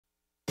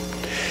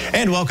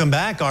And welcome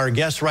back. Our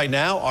guests right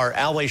now are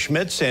Allie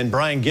Schmitz and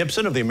Brian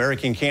Gibson of the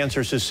American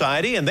Cancer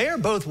Society, and they are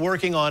both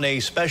working on a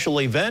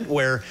special event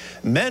where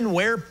Men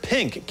Wear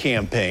Pink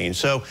campaign.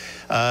 So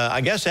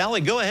I guess,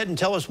 Allie, go ahead and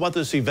tell us what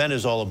this event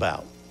is all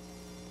about.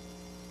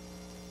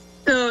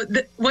 So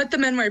what the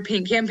Men Wear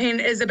Pink campaign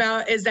is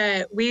about is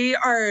that we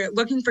are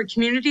looking for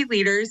community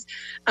leaders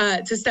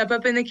to step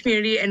up in the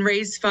community and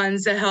raise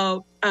funds to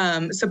help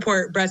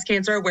support breast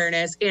cancer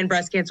awareness and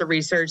breast cancer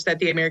research that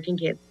the American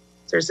Cancer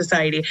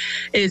Society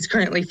is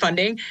currently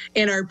funding,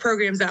 and our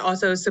programs that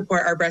also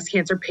support our breast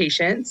cancer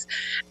patients.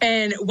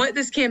 And what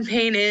this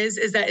campaign is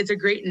that it's a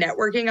great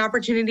networking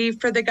opportunity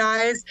for the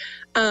guys.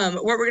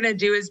 What we're going to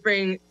do is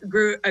bring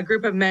a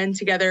group of men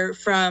together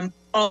from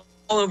all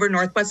over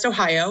Northwest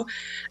Ohio,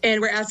 and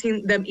we're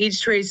asking them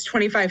each to raise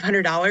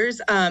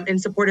 $2,500 in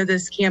support of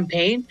this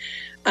campaign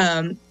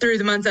through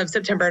the months of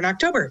September and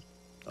October.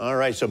 All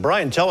right, so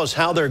Brian, tell us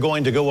how they're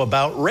going to go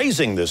about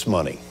raising this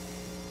money.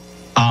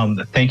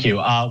 Thank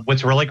you.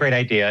 What's a really great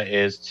idea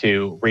is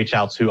to reach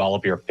out to all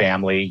of your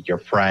family, your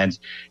friends,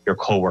 your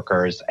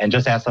coworkers, and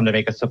just ask them to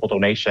make a simple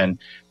donation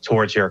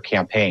towards your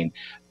campaign.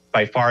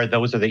 By far,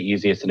 those are the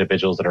easiest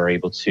individuals that are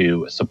able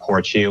to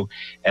support you,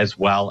 as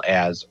well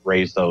as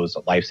raise those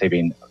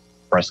life-saving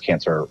breast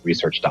cancer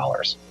research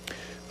dollars.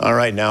 All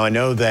right. Now, I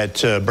know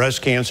that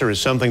breast cancer is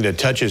something that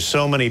touches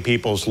so many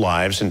people's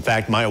lives. In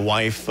fact, my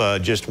wife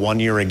just 1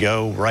 year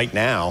ago, right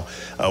now,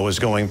 was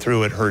going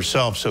through it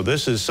herself. So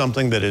this is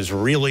something that is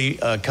really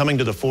coming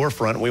to the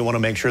forefront. We want to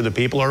make sure that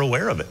people are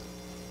aware of it.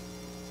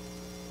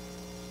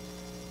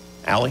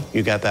 Allie,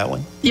 you got that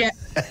one? Yeah.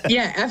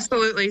 Yeah,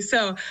 absolutely.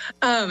 So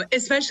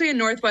especially in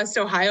Northwest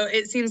Ohio,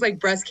 it seems like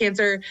breast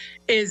cancer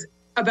is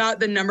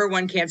about the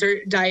 #1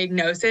 cancer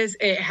diagnosis.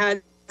 It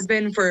has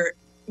been for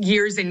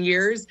years and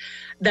years,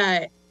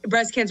 that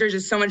breast cancer is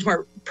just so much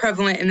more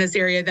prevalent in this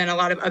area than a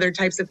lot of other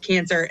types of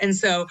cancer. And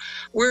so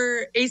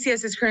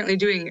ACS is currently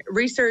doing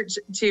research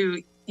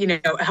to,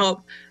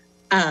 help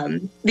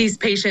these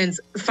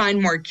patients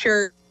find more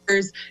cures,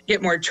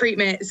 get more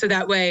treatment, so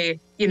that way,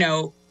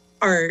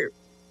 our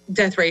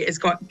death rate is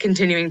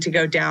continuing to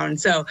go down.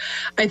 So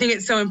I think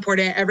it's so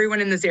important. Everyone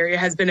in this area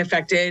has been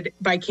affected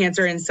by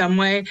cancer in some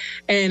way.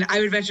 And I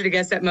would venture to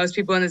guess that most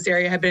people in this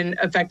area have been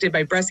affected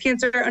by breast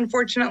cancer,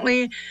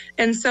 unfortunately,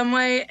 in some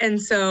way.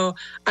 And so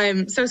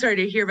I'm so sorry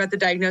to hear about the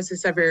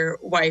diagnosis of your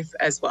wife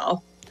as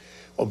well.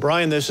 Well,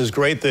 Brian, this is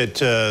great that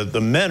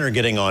the men are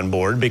getting on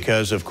board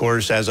because, of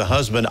course, as a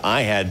husband,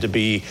 I had to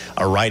be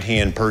a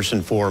right-hand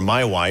person for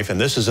my wife.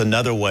 And this is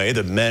another way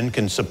that men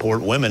can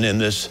support women in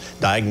this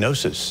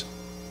diagnosis.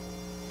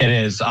 It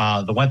is.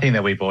 The one thing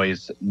that we've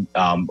always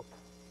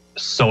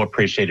so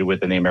appreciated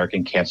within the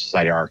American Cancer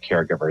Society are our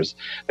caregivers.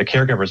 The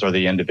caregivers are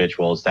the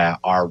individuals that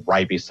are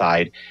right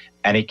beside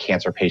any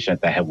cancer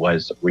patient that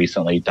was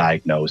recently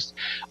diagnosed.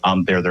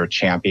 They're their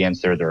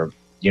champions. They're their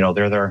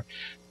the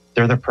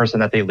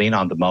person that they lean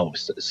on the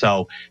most.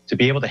 So to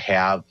be able to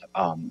have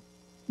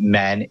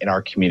men in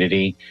our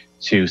community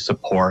to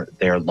support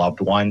their loved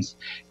ones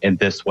in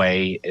this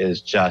way is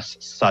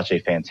just such a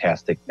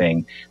fantastic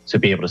thing to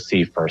be able to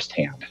see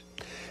firsthand.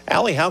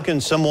 Allie, how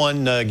can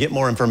someone get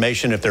more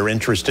information if they're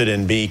interested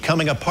in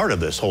becoming a part of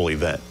this whole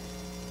event?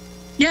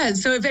 Yeah,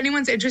 so if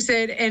anyone's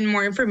interested in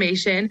more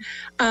information,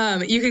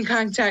 you can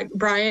contact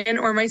Brian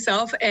or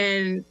myself,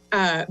 and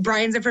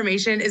Brian's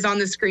information is on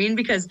the screen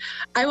because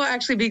I will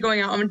actually be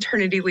going out on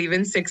maternity leave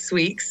in 6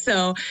 weeks.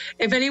 So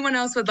if anyone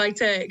else would like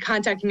to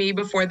contact me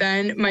before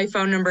then, my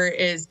phone number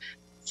is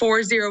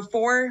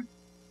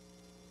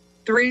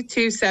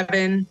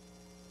 404-327-6451,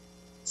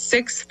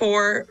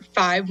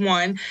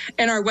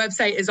 and our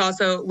website is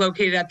also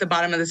located at the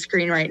bottom of the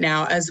screen right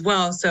now as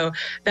well. So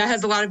that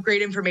has a lot of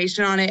great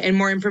information on it and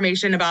more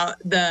information about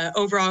the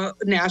overall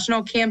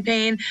national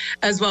campaign,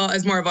 as well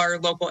as more of our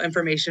local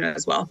information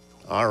as well.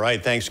 All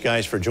right. Thanks,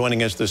 guys, for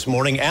joining us this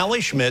morning.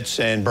 Allie Schmitz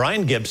and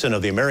Brian Gibson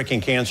of the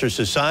American Cancer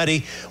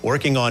Society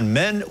working on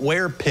Men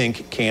Wear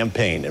Pink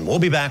campaign. And we'll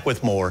be back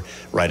with more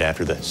right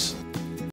after this.